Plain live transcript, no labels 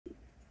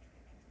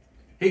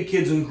Hey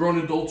kids and grown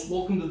adults,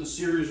 welcome to the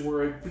series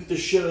where I beat the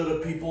shit out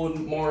of people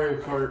in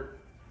Mario Kart.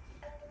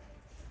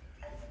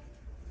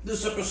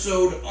 This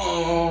episode,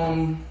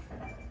 I'm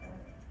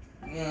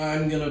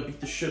gonna beat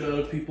the shit out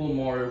of people in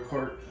Mario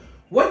Kart.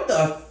 What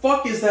the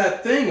fuck is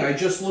that thing? I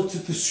just looked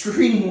at the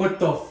screen, what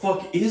the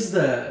fuck is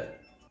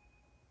that?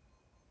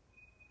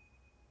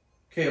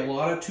 Okay, a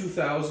lot of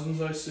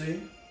 2000s I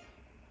see.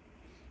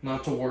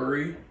 Not to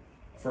worry,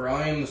 for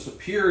I am the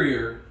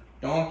superior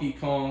Donkey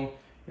Kong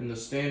and the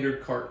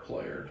standard kart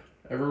player.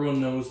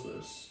 Everyone knows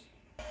this.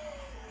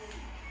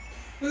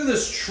 Look at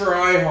this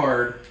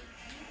tryhard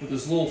with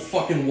this little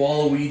fucking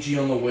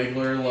Waluigi on the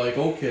Wiggler, like,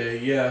 okay,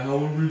 yeah, how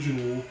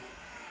original.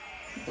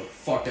 Get the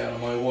fuck out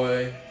of my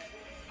way.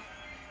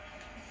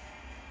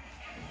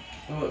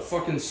 Oh, that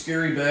fucking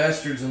scary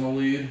bastard's in the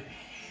lead.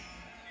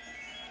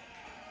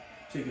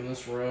 Taking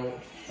this route.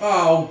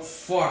 Oh,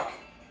 fuck.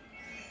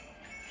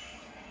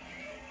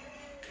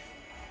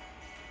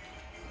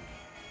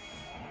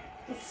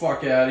 Get the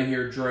fuck out of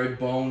here, dry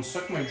bone.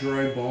 Suck my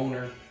dry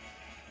boner.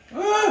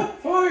 Ah!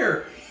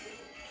 Fire!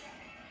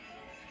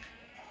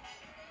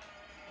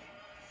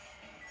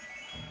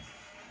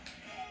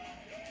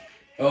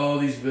 Oh,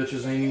 these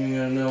bitches ain't even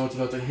gonna know it's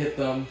about to hit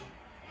them.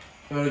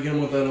 About to get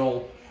them with that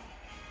old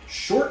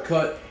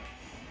shortcut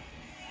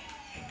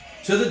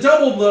to the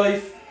double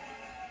knife.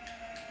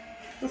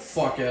 Get the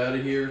fuck out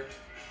of here.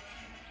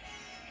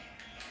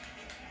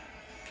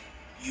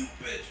 You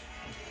bitch.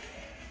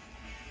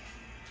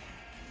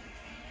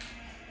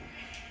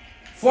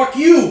 Fuck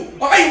you!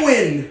 I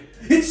win!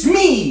 It's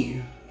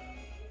me!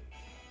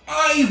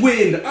 I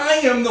win! I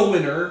am the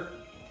winner!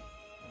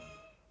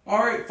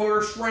 Alright,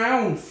 first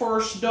round.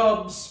 First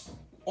dubs.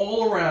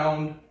 All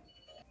around.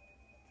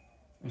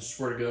 I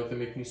swear to God, they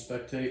make me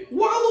spectate.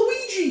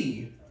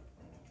 Waluigi!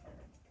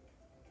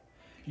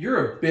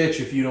 You're a bitch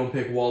if you don't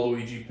pick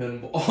Waluigi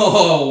Pinball.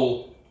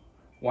 Oh!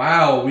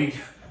 Wow,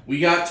 we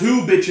got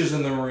two bitches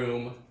in the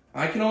room.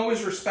 I can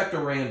always respect a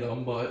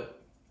random, but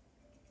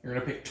you're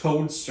gonna pick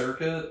Toad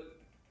Circuit?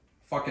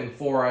 Fucking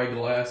 4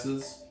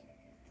 eyeglasses.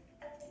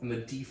 And the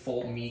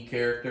default me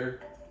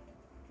character.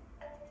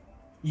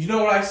 You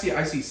know what I see?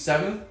 I see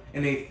 7th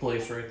and 8th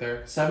place right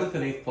there. 7th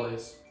and 8th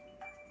place.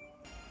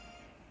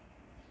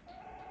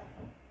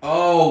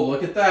 Oh,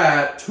 look at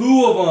that.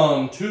 2 of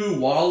them. 2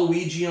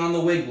 Waluigi on the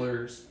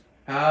Wigglers.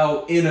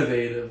 How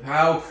innovative.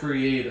 How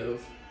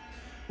creative.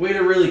 Way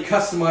to really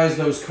customize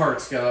those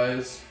carts,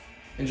 guys.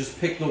 And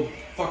just pick the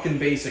fucking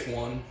basic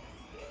one.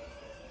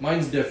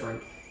 Mine's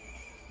different.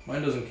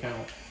 Mine doesn't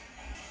count.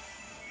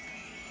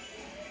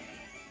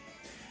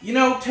 You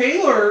know,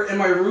 Taylor and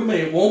my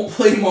roommate won't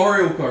play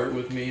Mario Kart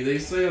with me. They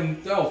say I'm...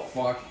 Oh,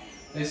 fuck.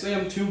 They say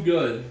I'm too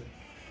good.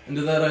 And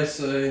to that I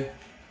say,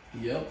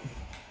 yep.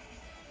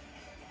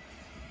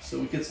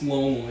 So it gets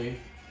lonely.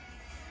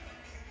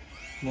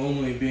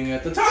 Lonely being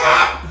at the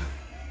top!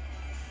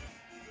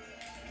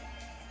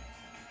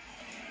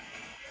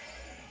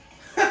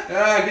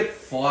 Ah, get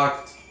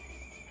fucked.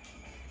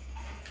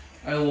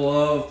 I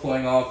love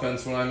playing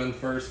offense when I'm in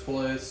first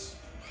place.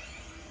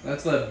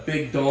 That's that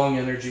big dong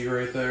energy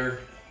right there.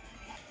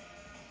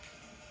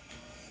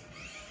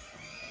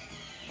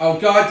 Oh,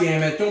 god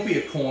damn it, don't be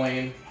a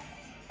coin.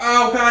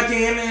 Oh, god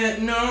damn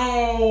it,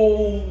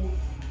 no!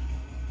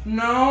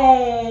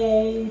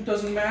 No!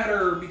 Doesn't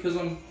matter, because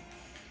I'm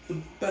the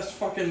best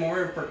fucking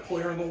Mario Kart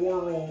player in the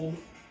world.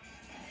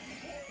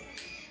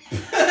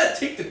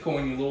 Take the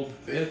coin, you little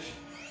bitch.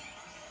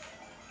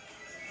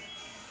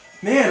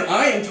 Man,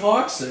 I am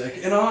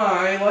toxic, and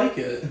I like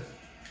it.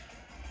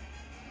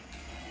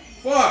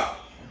 Fuck!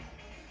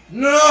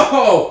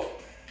 No!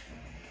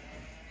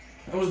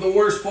 That was the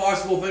worst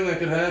possible thing that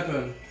could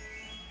happen.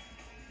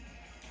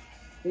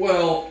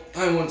 Well,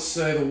 I wouldn't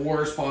say the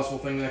worst possible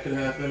thing that could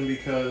happen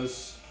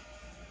because...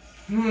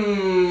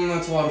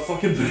 that's a lot of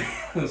fucking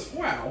bananas.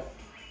 Wow.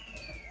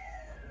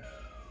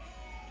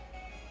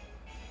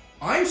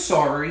 I'm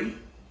sorry.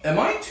 Am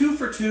I 2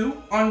 for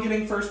 2 on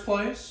getting first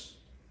place?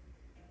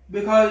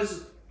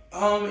 Because,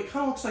 it kind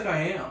of looks like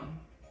I am.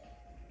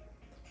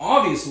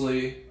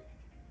 Obviously,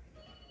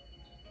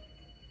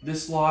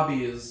 this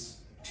lobby is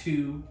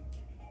too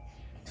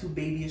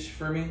babyish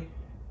for me.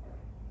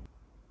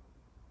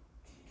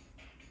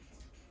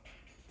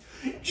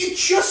 It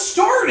just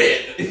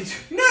started!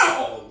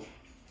 No!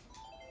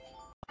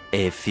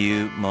 A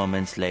few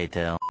moments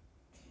later.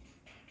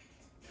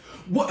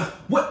 What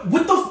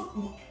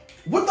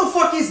the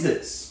fuck is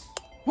this?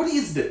 What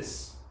is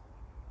this?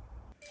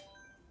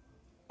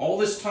 All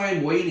this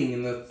time waiting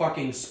in the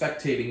fucking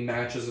spectating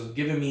matches has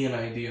given me an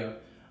idea.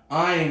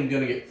 I am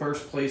gonna get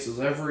first place as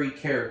every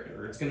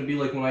character. It's gonna be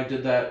like when I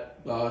did that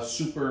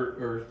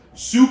Super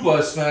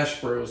Smash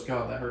Bros.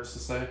 God, that hurts to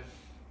say.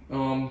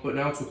 But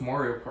now it's with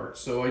Mario Kart.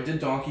 So I did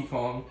Donkey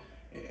Kong,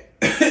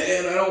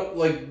 and I don't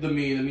like the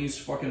Mii. The Mii's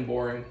fucking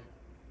boring.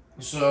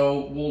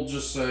 So we'll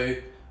just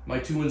say my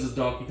 2 wins as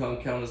Donkey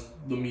Kong count as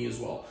the Mii as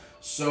well.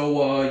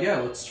 So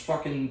yeah, let's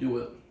fucking do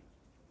it.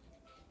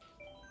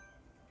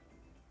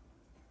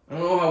 I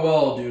don't know how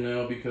well I'll do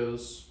now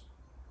because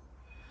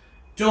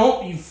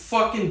Don't you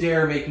fucking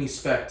dare make me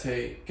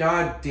spectate.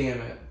 God damn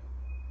it.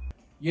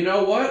 You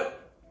know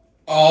what?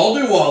 I'll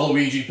do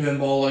Waluigi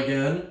pinball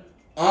again.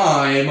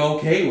 I'm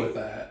okay with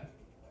that.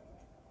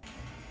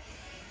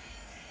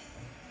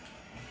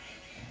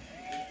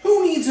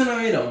 Who needs an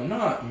item?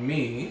 Not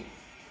me.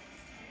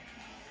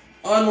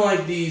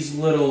 Unlike these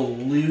little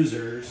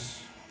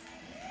losers,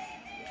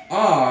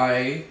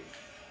 I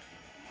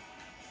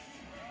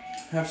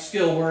have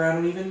skill where I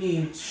don't even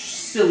need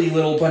silly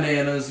little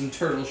bananas and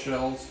turtle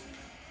shells.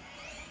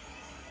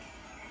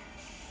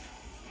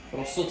 But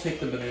I'll still take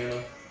the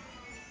banana.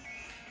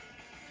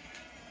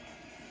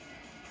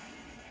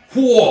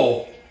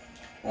 Whoa!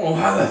 I don't know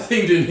how that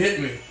thing didn't hit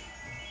me.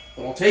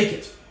 But I'll take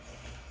it.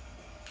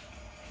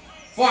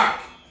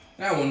 Fuck!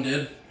 That one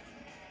did.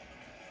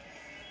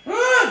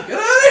 Ah! Get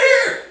out of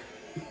here!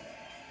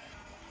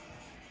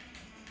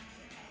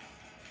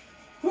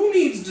 Who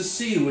needs to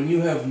see when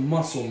you have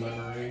muscle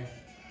memory?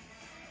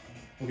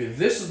 Okay,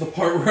 this is the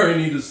part where I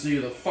need to see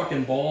the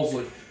fucking balls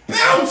like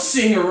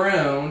bouncing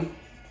around.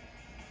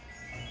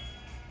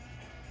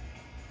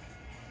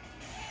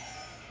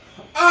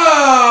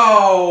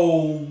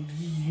 Oh!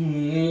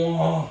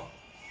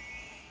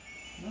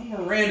 Now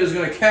Miranda's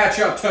gonna catch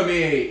up to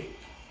me.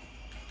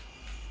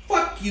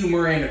 Fuck you,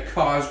 Miranda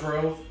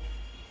Cosgrove.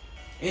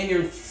 And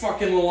your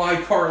fucking little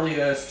iCarly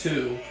ass,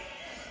 too.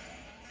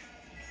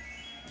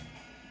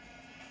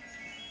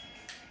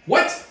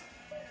 What?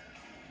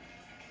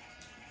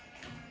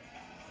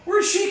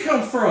 Where'd she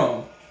come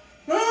from?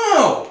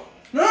 No!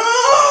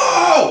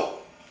 No!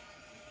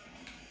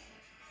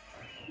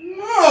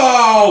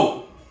 No!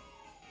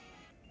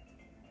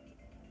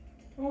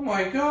 Oh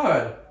my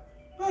god.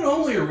 Not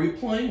only are we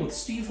playing with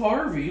Steve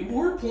Harvey,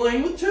 we're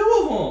playing with two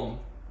of them.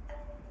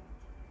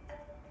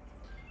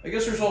 I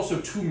guess there's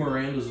also two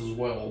Mirandas as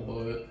well,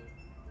 but...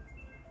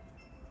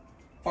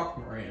 Fuck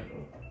Miranda.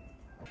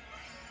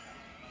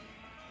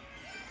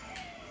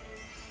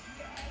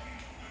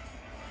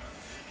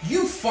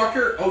 You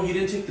fucker! Oh, you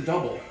didn't take the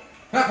double.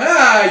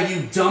 Ha-ha,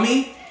 you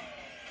dummy!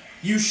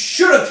 You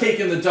should have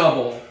taken the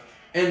double!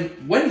 And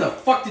when the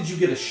fuck did you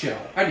get a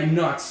shell? I did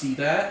not see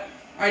that.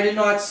 I did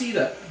not see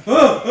that.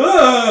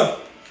 Not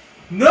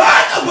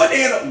the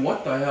banana!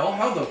 What the hell?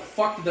 How the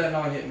fuck did that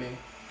not hit me?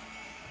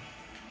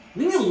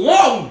 Leave me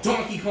alone,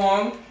 Donkey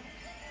Kong!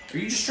 Are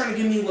you just trying to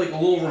give me, like, a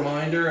little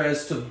reminder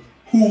as to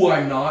who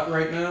I'm not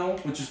right now?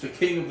 Which is the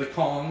king of the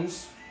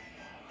Kongs?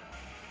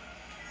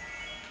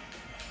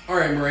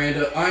 Alright,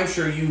 Miranda, I'm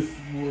sure you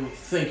were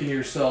thinking to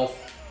yourself,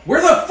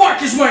 where the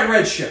fuck is my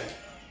red shell?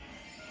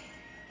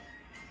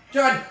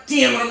 God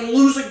damn it, I'm gonna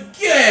lose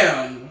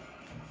again!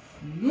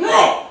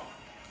 No!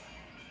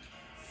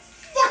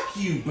 Fuck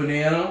you,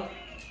 banana!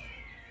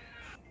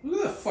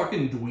 Look at that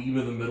fucking dweeb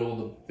in the middle of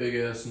the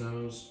big-ass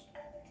nose.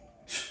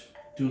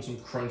 Doing some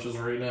crunches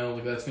right now,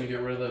 like that's gonna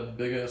get rid of that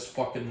big-ass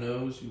fucking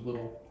nose, you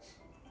little...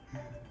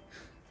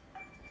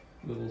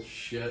 little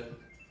shit.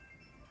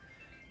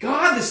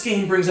 God, this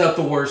game brings out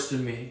the worst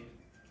in me.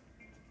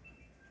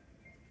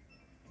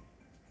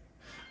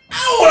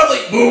 I don't want to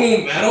play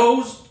Boom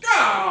Meadows!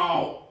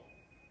 No!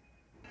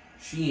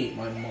 She ain't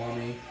my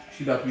mommy.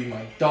 She about to be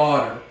my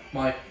daughter.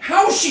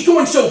 How is she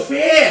going so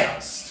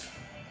fast?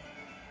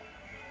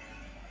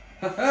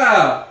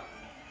 Haha!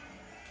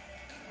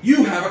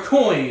 You have a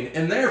coin,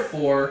 and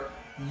therefore,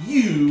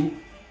 you...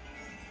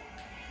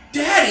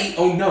 Daddy!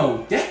 Oh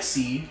no,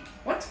 Dexy?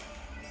 What?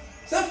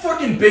 Is that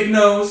fucking Big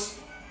Nose?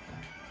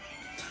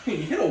 You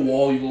hit a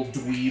wall, you little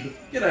dweeb.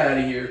 Get out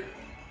of here.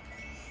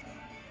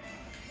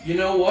 You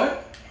know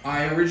what?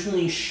 I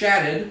originally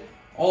shatted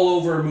all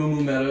over Moo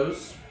Moo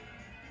Meadows,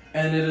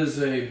 and it is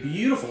a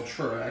beautiful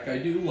track. I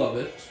do love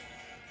it.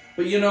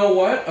 But you know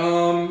what?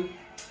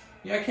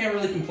 Yeah, I can't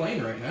really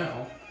complain right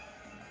now.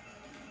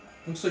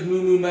 Looks like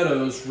Moo Moo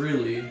Meadows,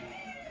 really,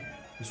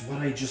 is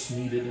what I just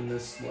needed in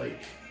this,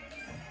 like,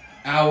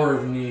 hour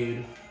of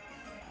need.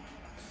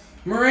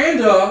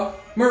 Miranda!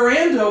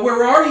 Miranda,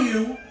 where are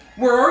you?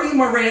 Where are you,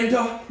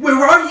 Miranda? Where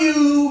are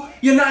you?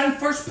 You're not in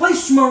first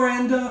place,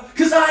 Miranda,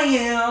 'cause I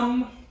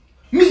am...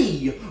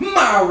 me,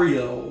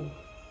 Mario.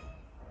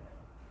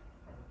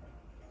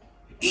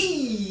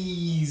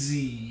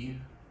 Easy.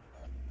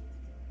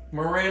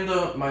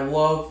 Miranda, my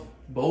love,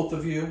 both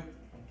of you,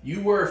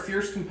 you were a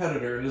fierce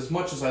competitor, and as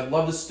much as I'd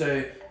love to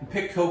stay and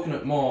pick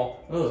Coconut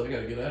Mall... Ugh, I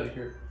gotta get out of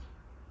here.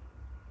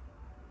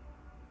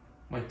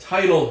 My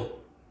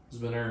title has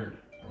been earned.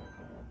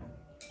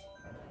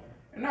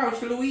 And now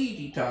it's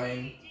Luigi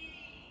time.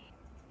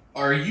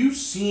 Are you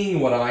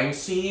seeing what I'm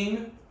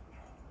seeing?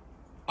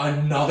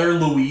 Another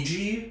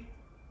Luigi?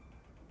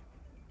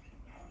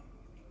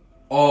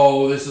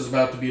 Oh, this is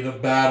about to be the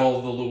battle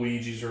of the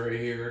Luigis right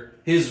here.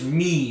 His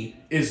me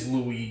is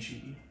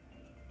Luigi.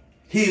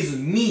 His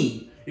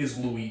me is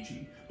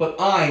Luigi. But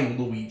I'm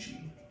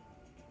Luigi.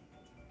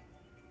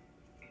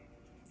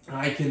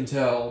 I can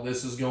tell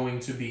this is going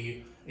to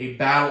be a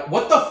battle.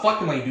 What the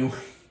fuck am I doing?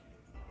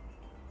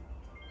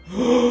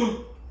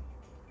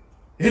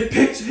 It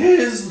picked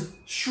his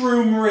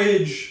Shroom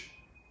Ridge.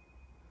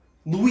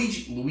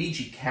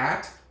 Luigi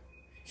Cat?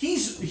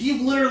 He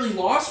literally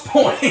lost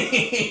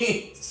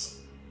points.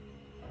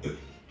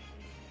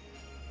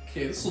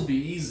 Okay, this will be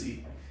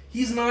easy.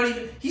 He's not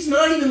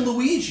even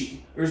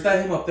Luigi. Or is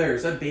that him up there?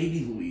 Is that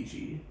baby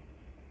Luigi?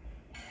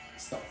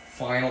 It's the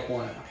final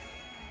lap.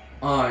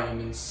 I'm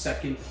in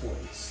second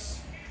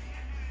place.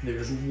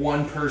 There's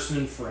one person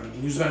in front of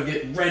me who's about to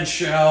get red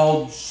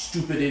shelled.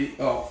 Stupid idiot.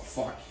 Oh,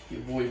 fuck. He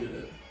avoided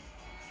it.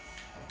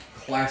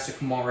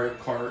 Classic Mario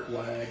Kart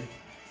lag.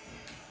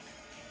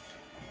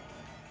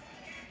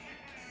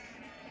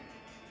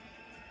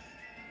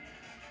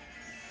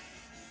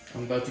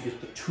 I'm about to get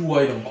the 2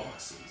 item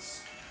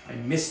boxes. I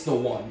missed the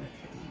one.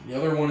 The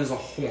other one is a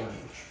horn,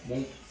 which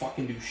won't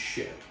fucking do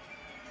shit.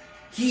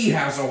 He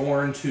has a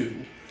horn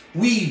too.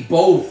 We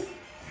both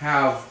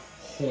have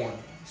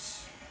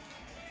horns.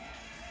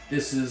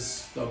 This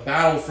is a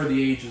battle for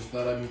the ages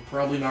that I'm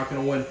probably not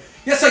going to win.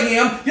 Yes, I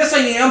am! Yes, I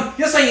am!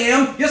 Yes, I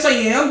am! Yes, I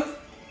am!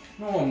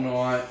 No, I'm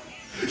not.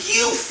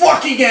 You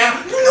fucking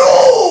ass!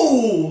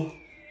 No!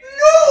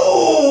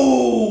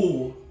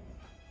 No!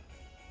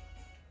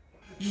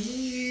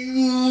 You!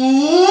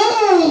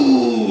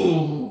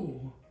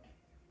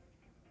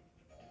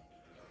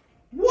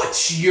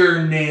 What's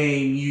your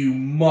name, you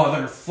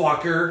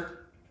motherfucker?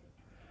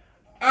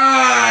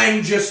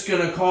 I'm just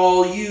gonna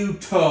call you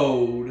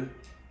Toad.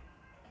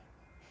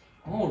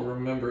 I'll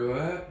remember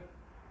that.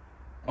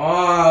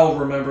 I'll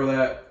remember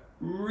that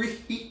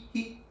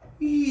really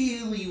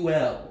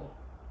well.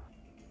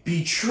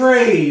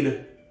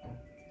 Betrayed.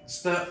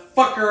 It's that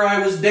fucker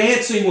I was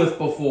dancing with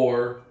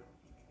before.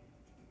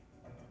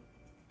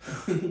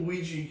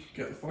 Luigi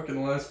got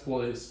fucking last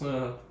place.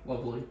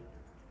 Lovely.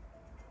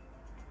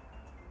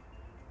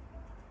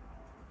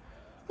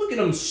 Look at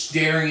him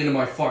staring into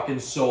my fucking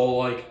soul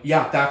like,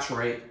 yeah, that's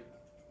right.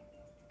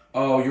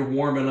 Oh, you're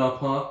warming up,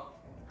 huh?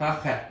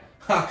 Okay.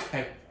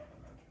 Okay.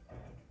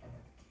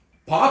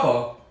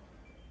 Papa?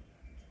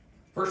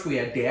 First we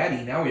had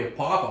Daddy, now we have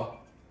Papa.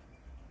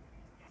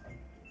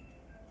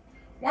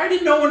 Why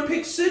did no one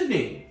pick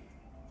Sydney?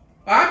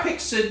 I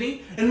picked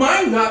Sydney, and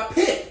mine got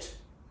picked.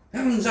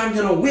 That means I'm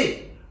gonna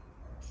win.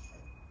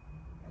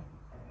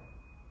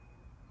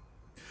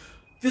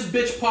 This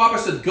bitch Papa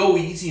said go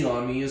easy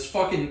on me is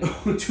fucking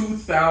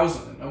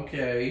 2000.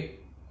 Okay.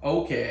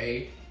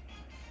 Okay.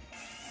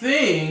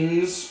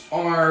 Things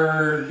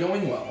are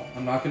going well.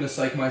 I'm not gonna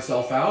psych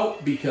myself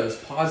out because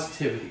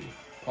positivity.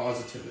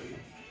 Positivity.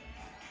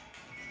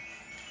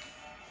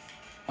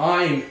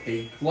 I'm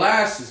a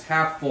glass is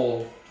half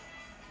full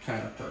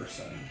kind of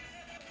person.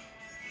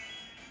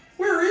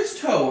 Where is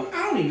Toad?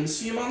 I don't even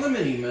see him on the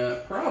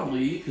mini-map.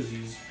 Probably because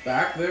he's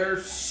back there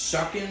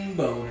sucking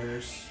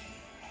boners.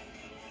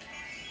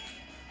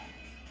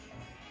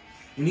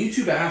 When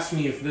YouTube asks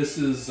me if this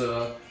is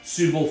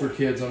suitable for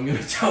kids, I'm going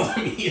to tell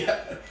them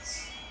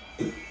yes.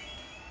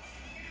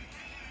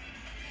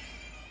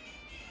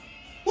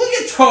 Look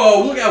at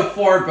Toad! Look how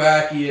far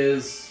back he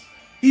is.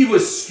 He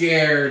was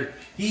scared.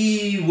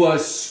 He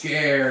was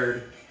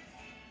scared.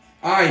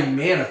 I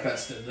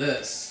manifested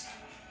this.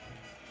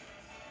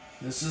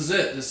 This is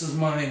it. This is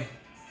my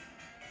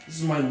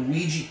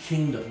Luigi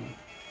kingdom.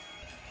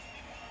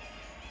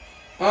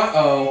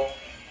 Uh-oh.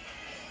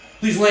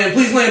 Please land,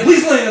 please land,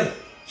 please land!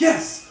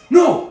 Yes!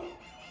 No!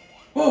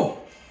 Oh!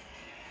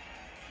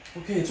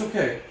 Okay, it's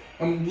okay.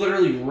 I'm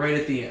literally right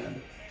at the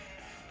end.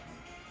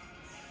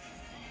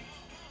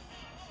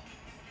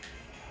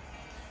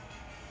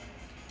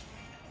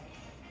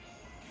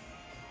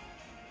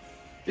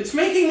 It's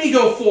making me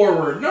go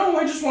forward. No,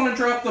 I just want to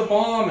drop the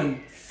bomb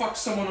and fuck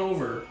someone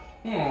over.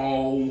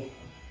 Oh.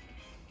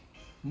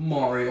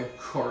 Mario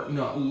Kart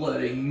not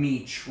letting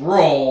me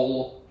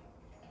troll.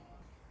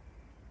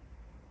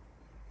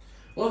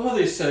 I love how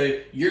they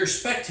say, you're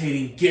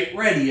spectating, get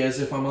ready, as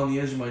if I'm on the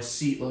edge of my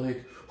seat,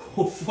 like,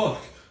 oh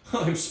fuck,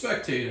 I'm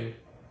spectating.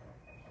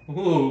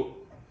 Oh,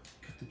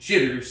 got the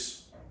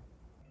jitters.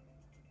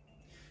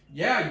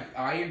 Yeah,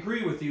 I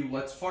agree with you.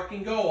 Let's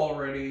fucking go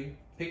already.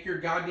 Pick your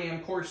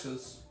goddamn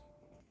courses.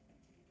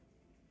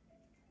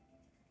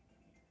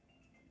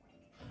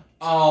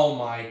 Oh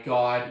my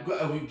god.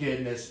 Oh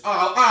goodness.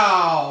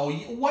 Oh,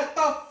 what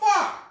the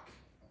fuck?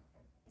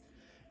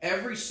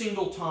 Every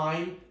single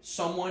time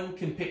someone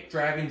can pick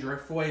Dragon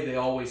Driftway, they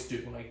always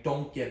do. And I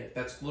don't get it.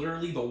 That's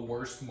literally the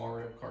worst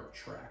Mario Kart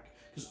track.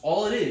 Because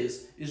all it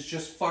is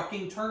just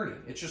fucking turning.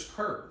 It's just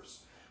curves.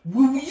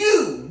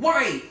 You!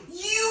 Why?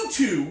 You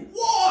two!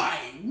 Why?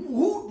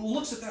 Who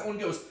looks at that one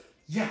and goes,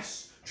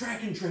 yes,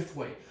 Dragon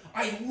Driftway.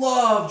 I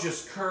love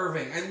just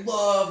curving. I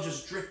love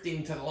just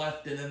drifting to the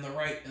left and then the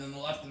right and then the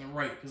left and the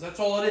right. Because that's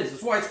all it is.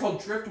 That's why it's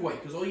called Driftway.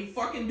 Because all you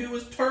fucking do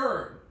is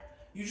turn.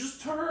 You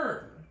just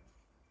turn.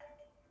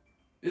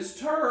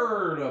 It's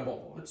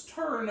turnable. It's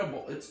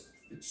turnable. It's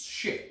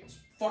shit. It's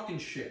fucking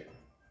shit.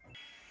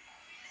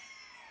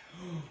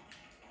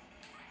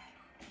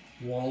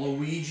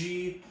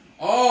 Waluigi.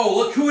 Oh,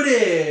 look who it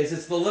is.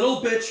 It's the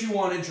little bitch who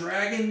wanted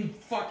Dragon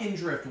fucking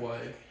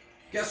Driftway.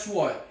 Guess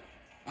what?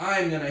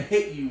 I'm gonna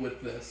hit you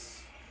with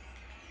this.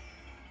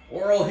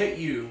 Or I'll hit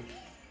you.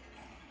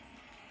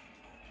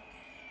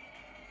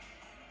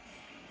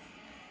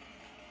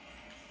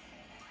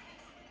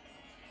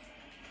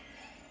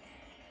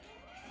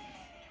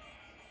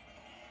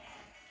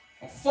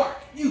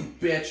 fuck! You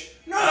bitch!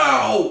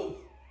 No!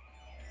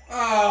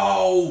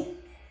 Oh!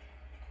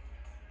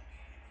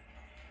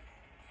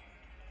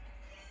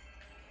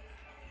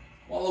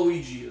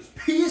 Waluigi is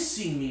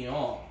pissing me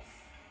off.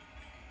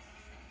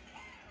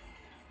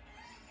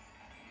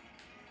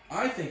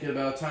 I think it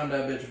about time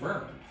that bitch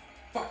burned.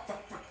 Fuck,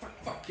 fuck, fuck,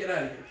 fuck, fuck. Get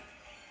out of here.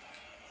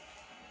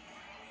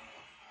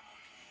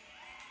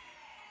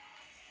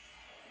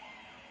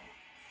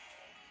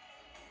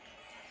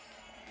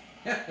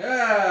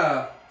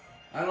 Yeah!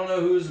 I don't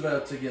know who's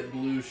about to get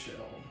blue shelled.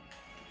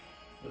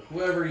 But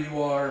whoever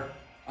you are,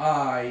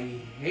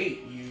 I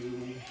hate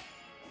you.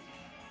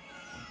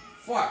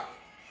 Fuck.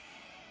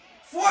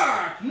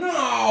 Fuck!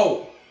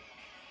 No!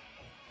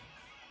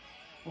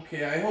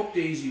 Okay, I hope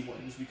Daisy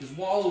wins, because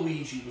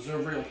Waluigi was a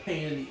real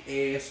pain in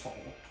the asshole.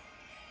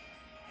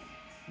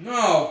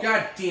 No,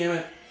 god damn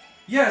it.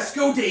 Yes,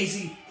 go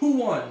Daisy! Who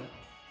won?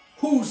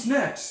 Who's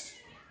next?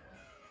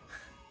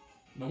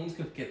 No one's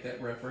gonna get that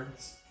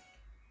reference.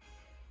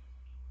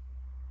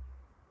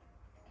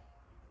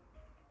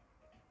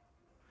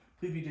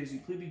 Please be Daisy,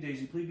 please be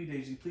Daisy, please be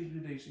Daisy, please be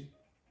Daisy.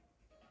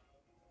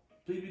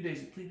 Please be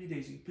Daisy, please be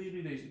Daisy, please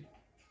be Daisy.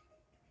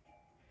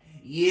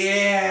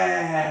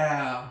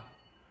 Yeah!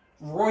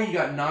 Roy, you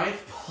got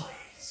 9th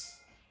place.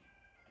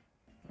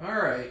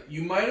 Alright,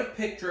 you might have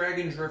picked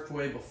Dragon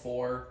Driftway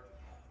before,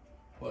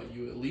 but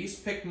you at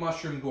least picked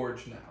Mushroom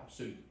Gorge now,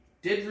 so you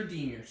did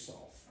redeem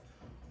yourself.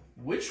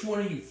 Which one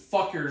of you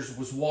fuckers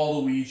was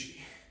Waluigi?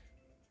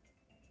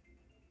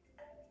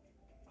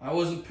 I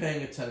wasn't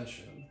paying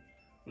attention.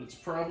 But it's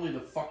probably the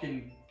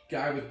fucking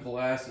guy with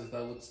glasses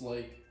that looks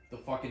like the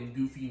fucking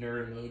goofy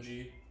nerd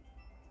emoji.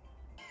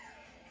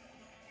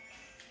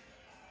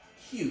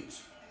 Cute.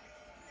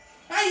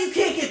 Ah, you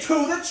can't get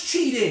 2! That's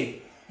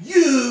cheating!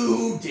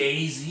 You,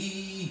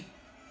 Daisy!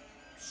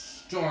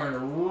 Starting to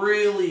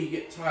really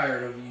get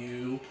tired of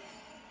you.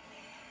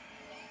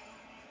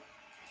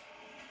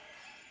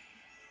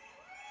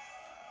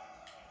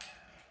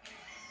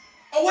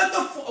 Oh, what the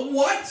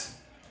what?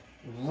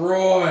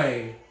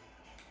 Roy!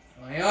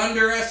 I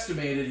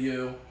underestimated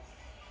you.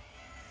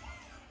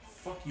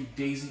 Fuck you,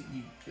 Daisy,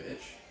 you bitch.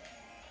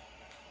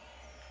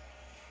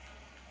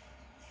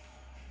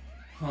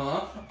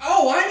 Huh?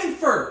 Oh, I'm in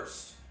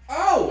first!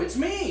 Oh, it's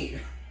me!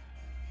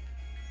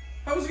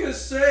 I was gonna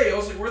say, I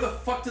was like, where the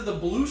fuck did the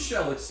blue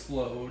shell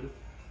explode?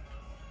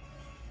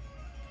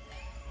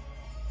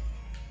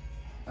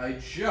 I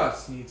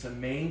just need to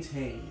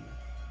maintain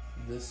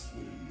this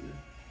lead.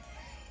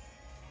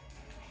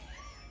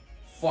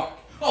 Fuck.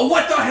 Oh,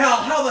 what the hell?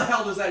 How the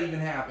hell does that even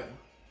happen?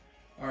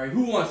 Alright,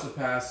 who wants to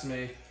pass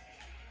me?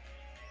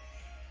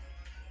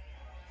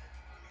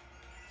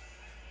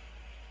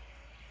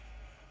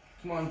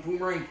 Come on,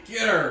 Boomerang,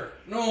 get her!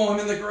 No, I'm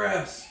in the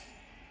grass.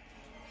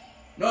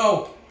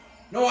 No!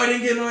 No, I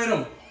didn't get an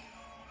item!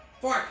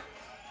 Fuck!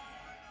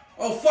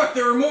 Oh, fuck,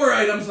 there were more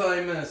items that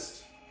I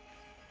missed!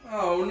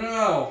 Oh,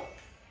 no!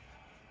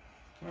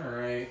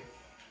 Alright.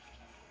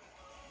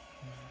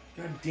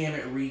 God damn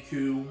it,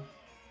 Riku.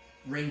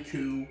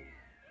 Rinku.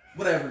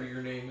 Whatever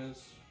your name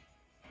is.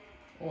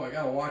 Oh, I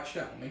gotta watch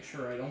out. Make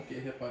sure I don't get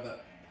hit by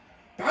that.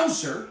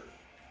 Bowser?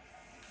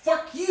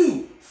 Fuck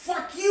you!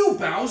 Fuck you,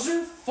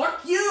 Bowser!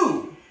 Fuck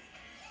you!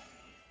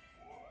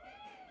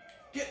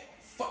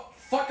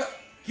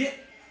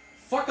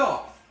 Fuck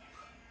off.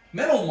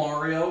 Metal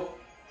Mario.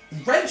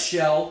 Red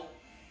Shell.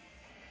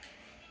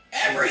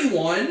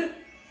 Everyone!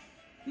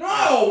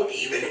 No!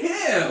 Even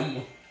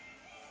him!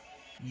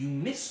 You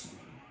missed me.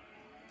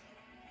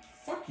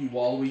 Fuck you,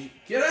 Waluigi.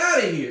 Get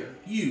out of here,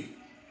 you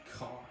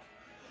cock.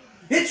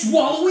 It's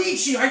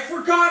Waluigi! I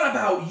forgot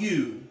about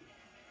you!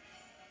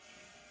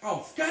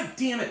 Oh, god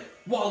damn it,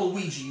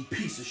 Waluigi, you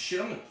piece of shit.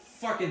 I'm gonna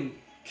fucking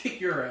kick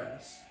your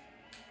ass.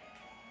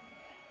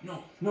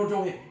 No, no,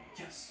 don't hit me.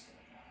 Yes.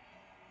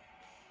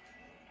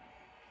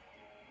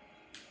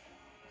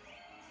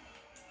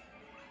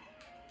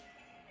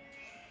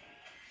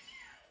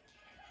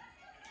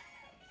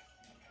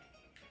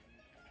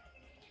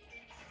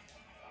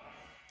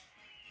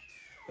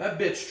 That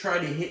bitch tried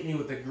to hit me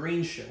with a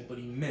green shell, but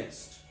he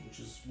missed, which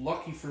is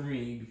lucky for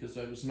me because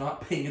I was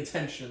not paying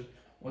attention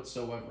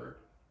whatsoever.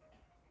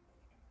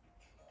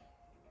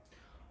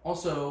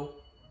 Also,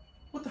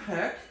 what the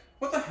heck?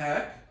 What the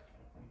heck?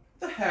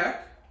 What the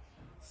heck?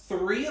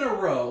 3 in a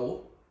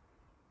row,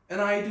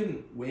 and I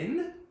didn't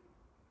win?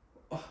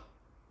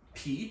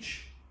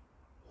 Peach?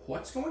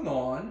 What's going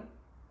on?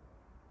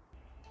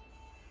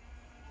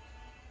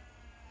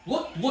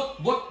 Look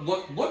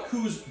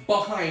who's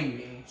behind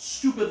me.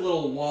 Stupid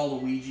little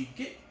Waluigi.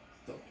 Get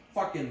the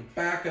fucking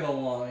back of the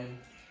line.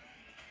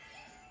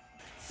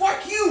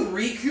 Fuck you,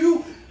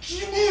 Riku!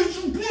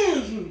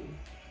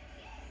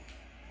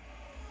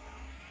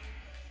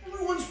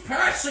 Everyone's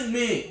passing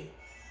me!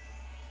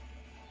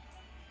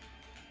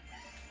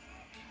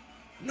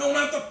 No,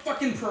 not the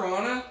fucking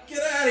piranha! Get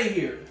out of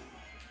here!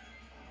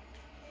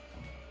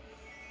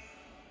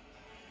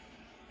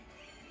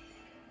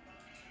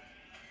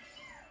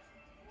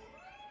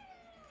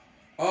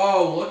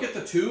 Oh, look at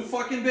the 2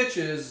 fucking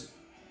bitches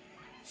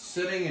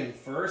sitting in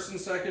first and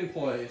second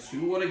place.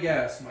 Who would have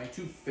guessed? My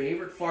two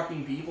favorite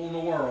fucking people in the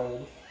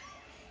world.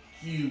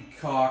 You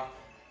cock.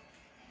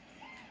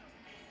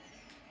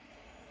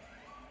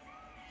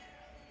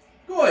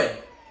 Good.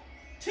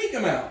 Take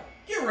him out.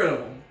 Get rid of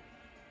him.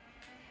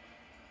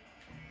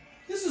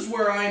 This is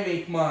where I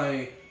make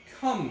my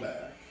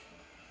comeback.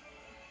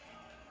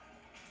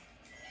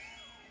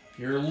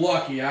 You're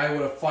lucky. I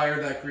would have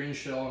fired that green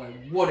shell and I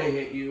would have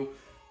hit you.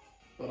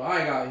 But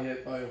I got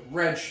hit by a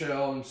red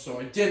shell, and so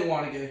I didn't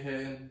want to get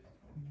hit.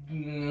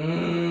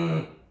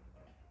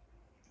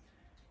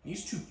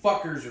 These two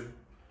fuckers are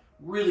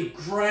really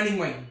grinding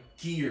my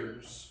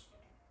gears.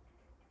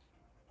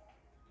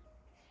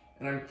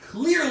 And I'm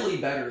clearly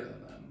better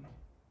than them.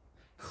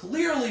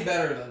 Clearly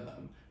better than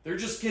them. They're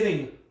just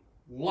getting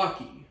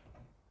lucky.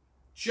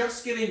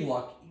 Just getting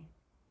lucky.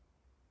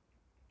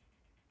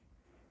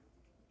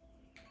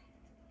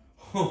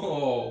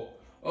 Oh,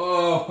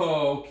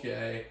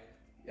 okay.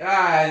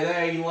 Ah,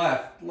 there he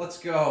left. Let's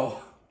go.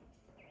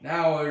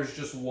 Now there's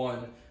just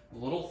one.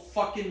 Little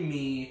fucking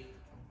me,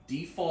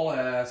 default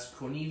ass,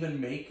 couldn't even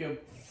make a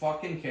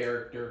fucking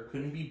character,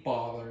 couldn't be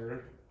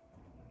bothered.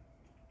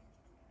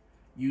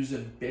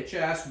 Using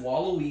bitch-ass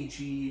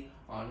Waluigi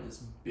on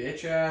his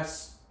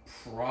bitch-ass,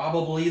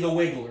 probably the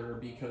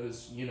Wiggler,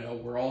 because, you know,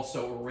 we're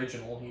also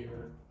original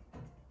here.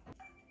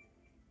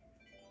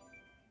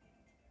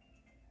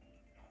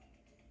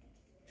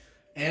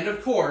 And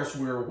of course,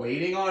 we're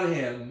waiting on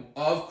him,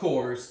 of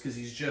course, because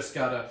he's just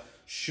got to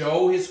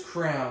show his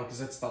crown, because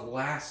that's the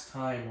last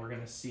time we're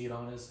going to see it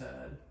on his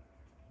head.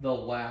 The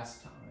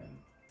last time.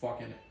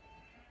 Fucking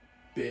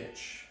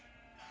bitch.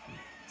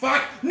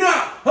 Fuck! No!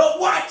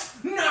 What?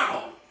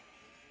 No!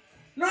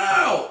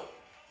 No!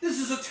 This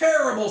is a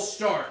terrible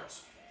start.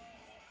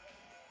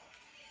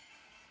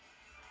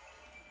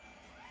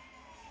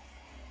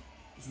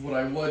 This is what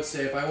I would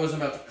say if I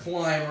wasn't about to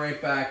climb right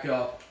back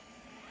up.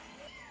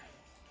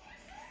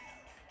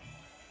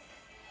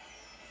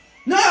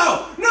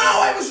 No! No!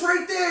 I was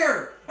right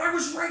there! I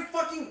was right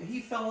fucking...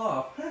 He fell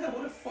off.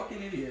 What a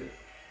fucking idiot.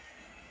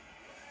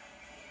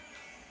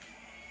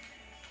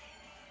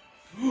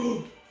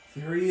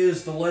 There he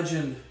is, the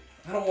legend.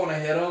 I don't want to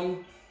hit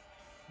him.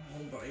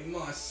 Oh, but I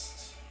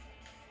must.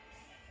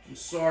 I'm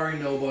sorry,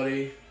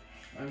 nobody.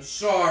 I'm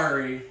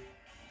sorry.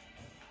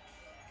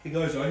 Hey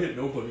guys, I hit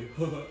nobody.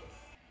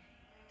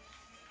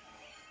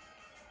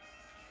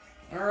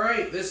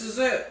 Alright, this is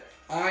it.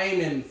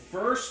 I'm in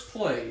first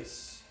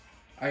place.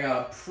 I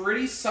got a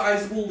pretty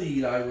sizable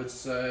lead, I would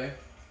say.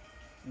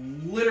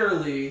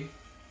 Literally,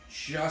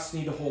 just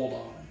need to hold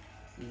on.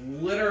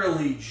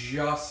 Literally,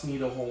 just need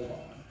to hold on.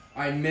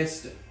 I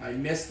missed it. I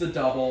missed the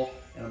double,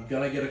 and I'm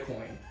gonna get a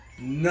coin.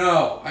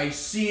 No! I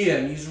see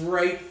him. He's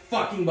right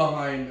fucking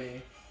behind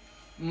me.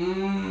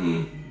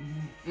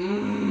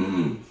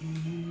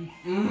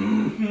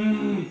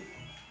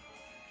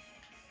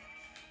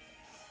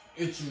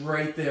 It's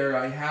right there.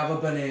 I have a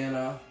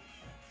banana.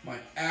 My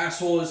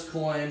asshole is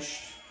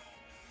clenched.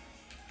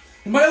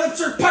 And my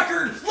lips are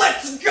puckered!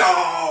 Let's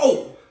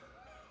go!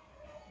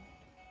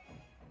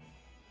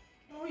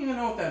 I don't even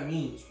know what that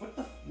means.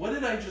 What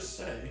did I just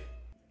say?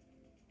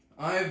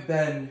 I've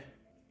been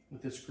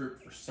with this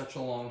group for such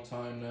a long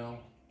time now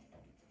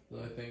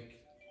that I think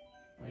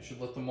I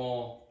should let them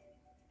all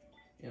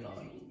in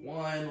on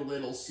one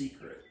little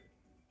secret.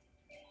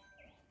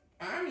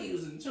 I'm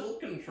using tilt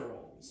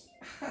controls.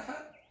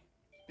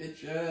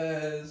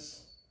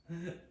 Bitches.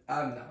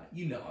 I'm not.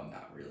 You know I'm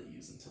not really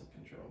using tilt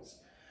controls.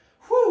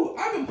 Whew,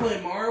 I've been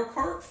playing Mario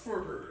Kart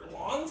for a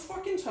long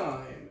fucking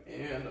time,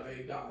 and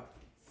I got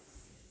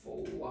a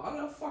lot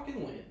of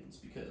fucking wins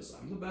because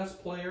I'm the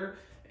best player,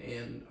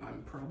 and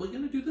I'm probably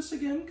gonna do this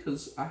again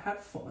because I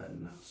had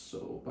fun.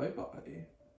 So, bye-bye.